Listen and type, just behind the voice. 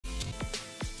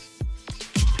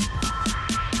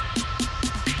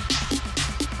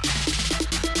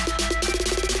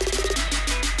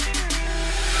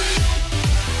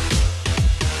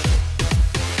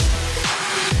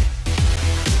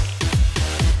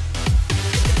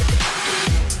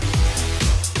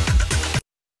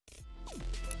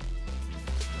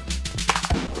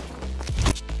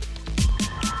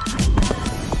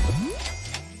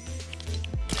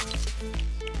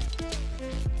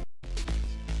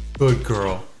Good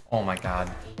girl. Oh my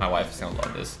god. My wife is gonna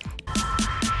love this.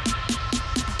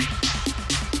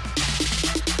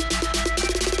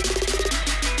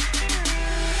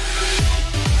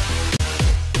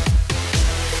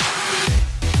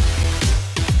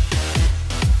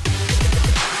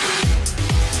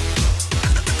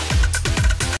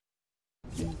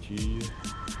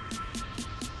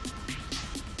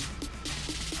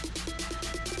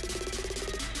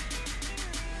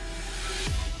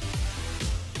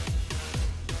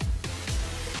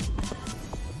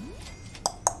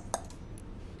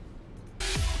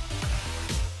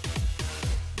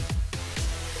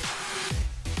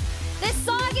 This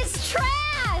song is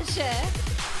trash!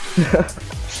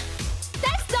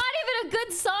 That's not even a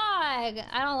good song!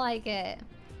 I don't like it.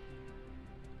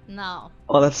 No.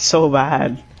 Oh, that's so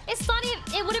bad. It's not even-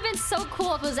 it would have been so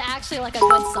cool if it was actually like a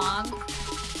good song.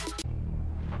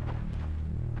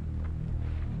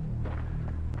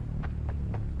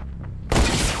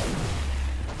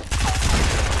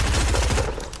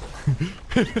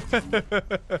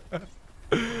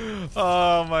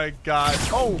 Oh my god.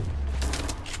 Oh!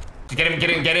 Get in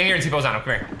here and T-pose on him.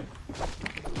 Come here.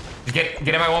 Just get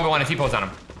in my 1v1 and T-pose on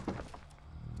him.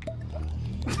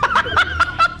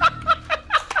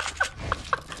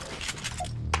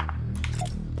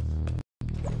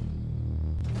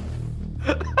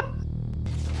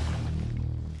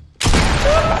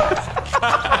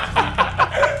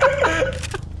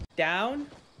 Down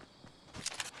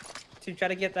to try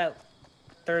to get that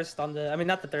thirst on the, I mean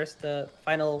not the thirst, the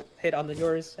final hit on the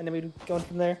yours, and then we go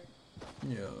from there.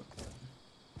 Yeah.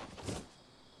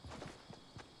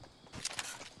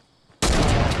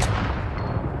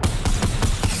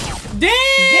 Damn!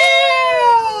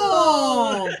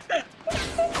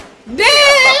 Damn!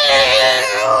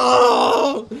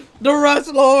 The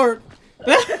Rust Lord!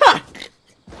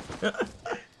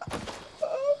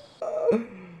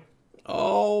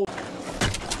 Oh.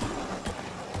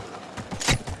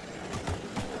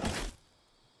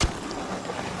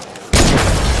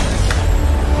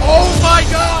 Oh my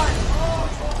god! Oh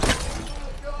my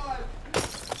god!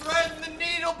 Threading the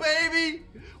needle, baby!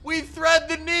 We thread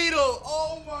the needle!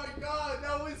 Oh my god,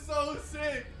 that was so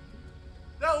sick!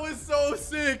 That was so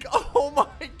sick! Oh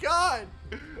my god!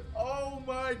 Oh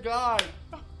my god!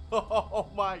 Oh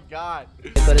my god!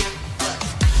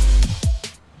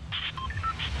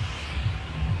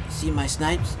 See my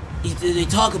snipes? They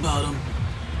talk about them.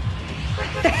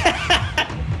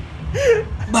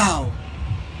 Wow.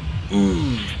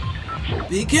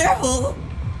 Be careful.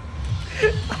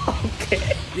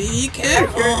 Okay. Be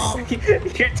careful.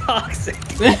 You're toxic.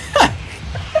 You're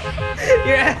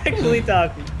actually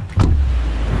toxic.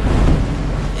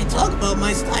 They talk about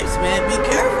my snipes, man. Be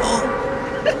careful.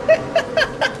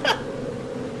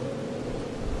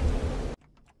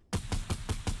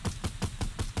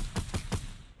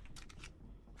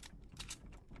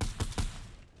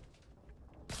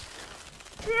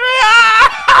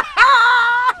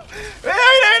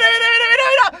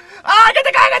 Get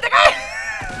the guy! Get the guy!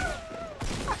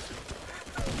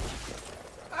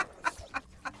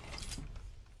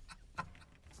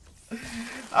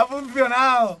 Ha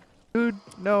funcionado. Dude,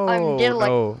 no. I'm getting, like-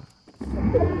 no.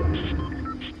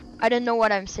 I don't know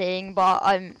what I'm saying, but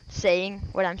I'm saying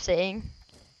what I'm saying.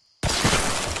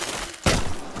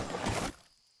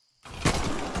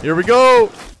 Here we go.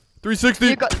 360.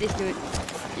 You got this, dude.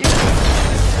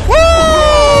 Woo!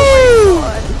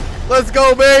 Oh, Let's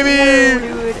go, baby.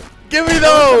 dude. Give me That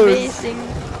those. was amazing.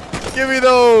 Give me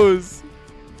those.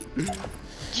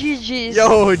 GG's.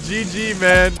 Yo, GG,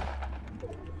 man.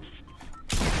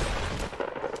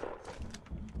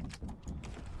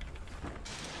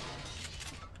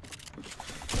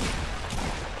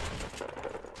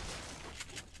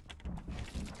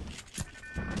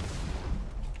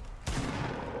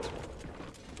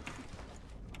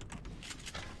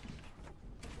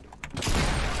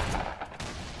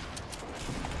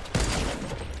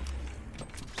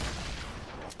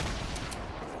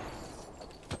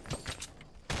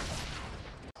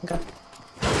 Okay.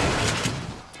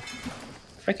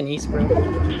 Freaking East, bro.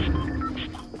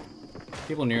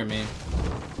 People near me.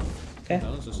 Okay. That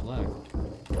was just lag.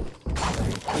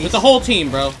 With the whole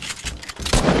team, bro.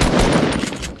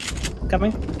 Coming.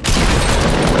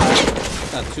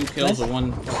 Got 2 kills with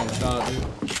 1 fucking shot, dude.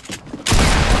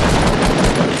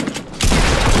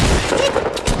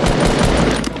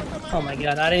 Oh my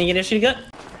god, I didn't get a shit gut.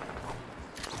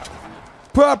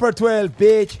 Proper 12,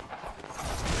 bitch.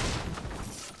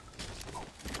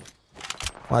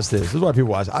 Watch this. This is why people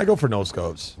watch. I go for no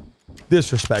scopes.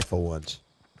 Disrespectful ones.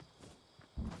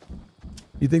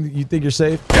 You think you're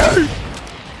safe?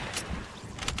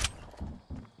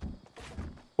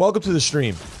 Welcome to the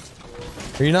stream.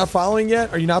 Are you not following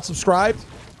yet? Are you not subscribed?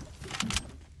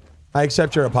 I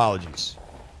accept your apologies.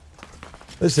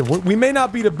 Listen, we may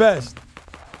not be the best,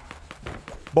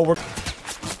 but we're...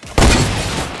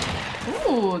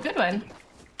 Ooh, good one.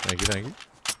 Thank you, thank you.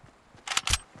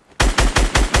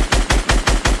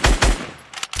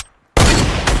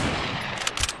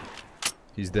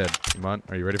 He's dead. Iman,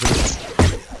 are you ready for this?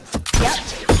 Yep.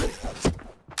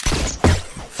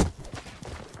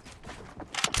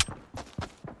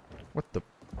 What the?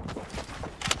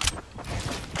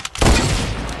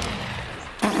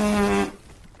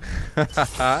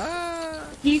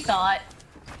 He thought.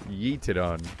 Yeeted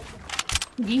on.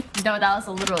 No, that was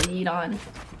a literal yeet on.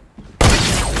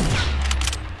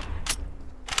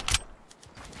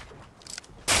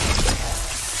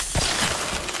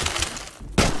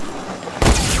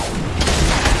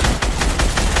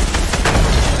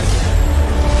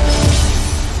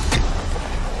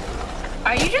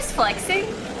 Are you just flexing?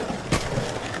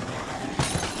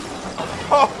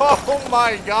 Oh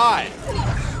my god.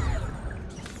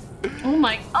 Oh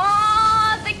my.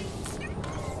 Oh, the.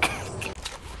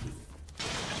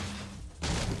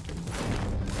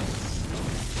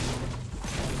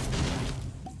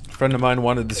 A friend of mine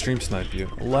wanted to stream snipe you.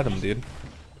 Let him, dude.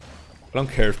 I don't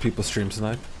care if people stream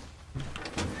snipe.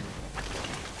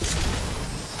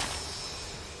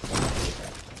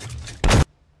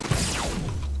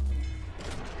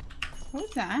 What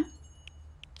was that?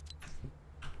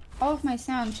 All of my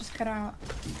sound just cut out.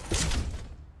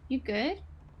 You good?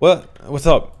 What? What's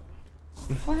up?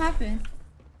 What happened?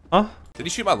 Huh? Did he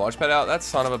shoot my launch pad out? That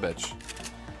son of a bitch.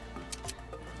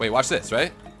 Wait, watch this,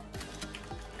 right?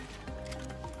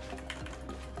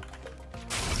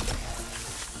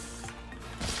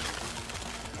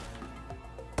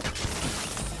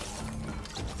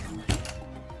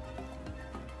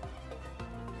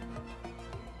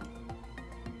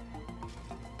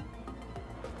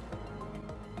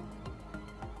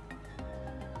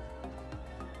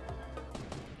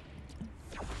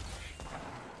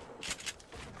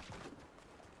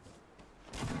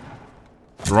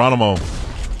 Geronimo.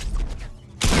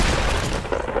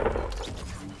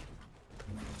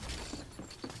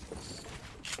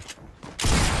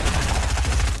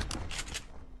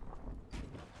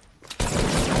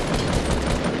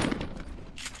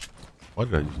 Why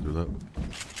did I just do that?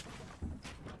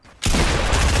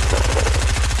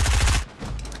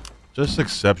 Just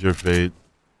accept your fate.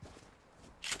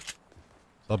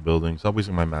 Stop building. Stop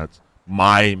wasting my mats.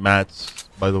 My mats,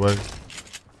 by the way.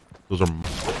 Those are...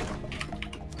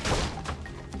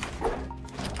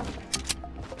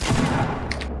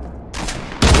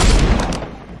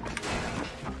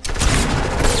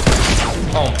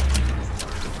 Oh.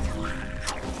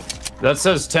 That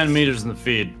says 10 meters in the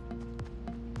feed.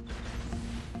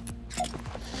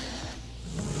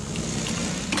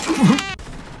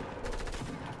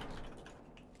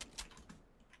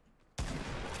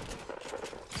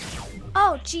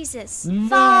 Oh, Jesus. No!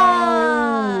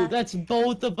 Fuck. That's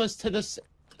both of us to the s-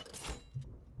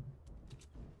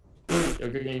 Yo,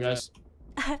 good game, guys.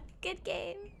 Good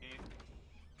game.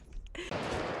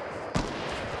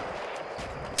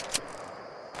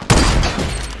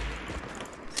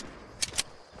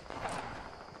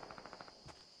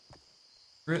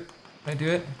 Can I do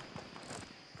it?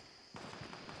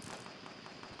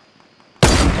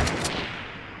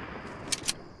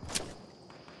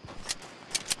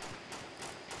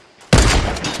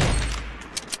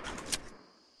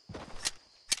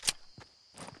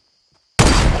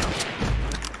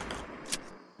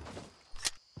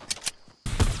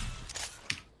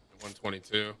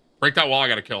 .122. Break that wall. I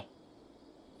got to kill.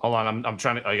 Hold on, I'm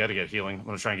trying to. I gotta get healing. I'm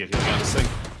gonna try and get healing on this thing.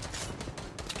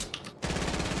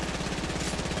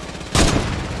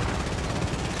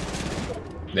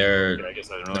 They're Yeah, I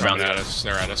guess I didn't really around at us.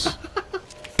 They're at us.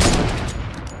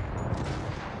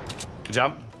 Good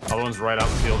job. Other one's right out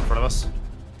in the field in front of us.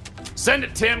 Send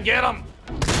it, Tim. Get him.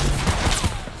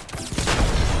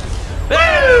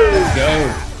 Let's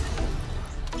go,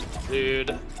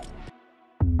 dude.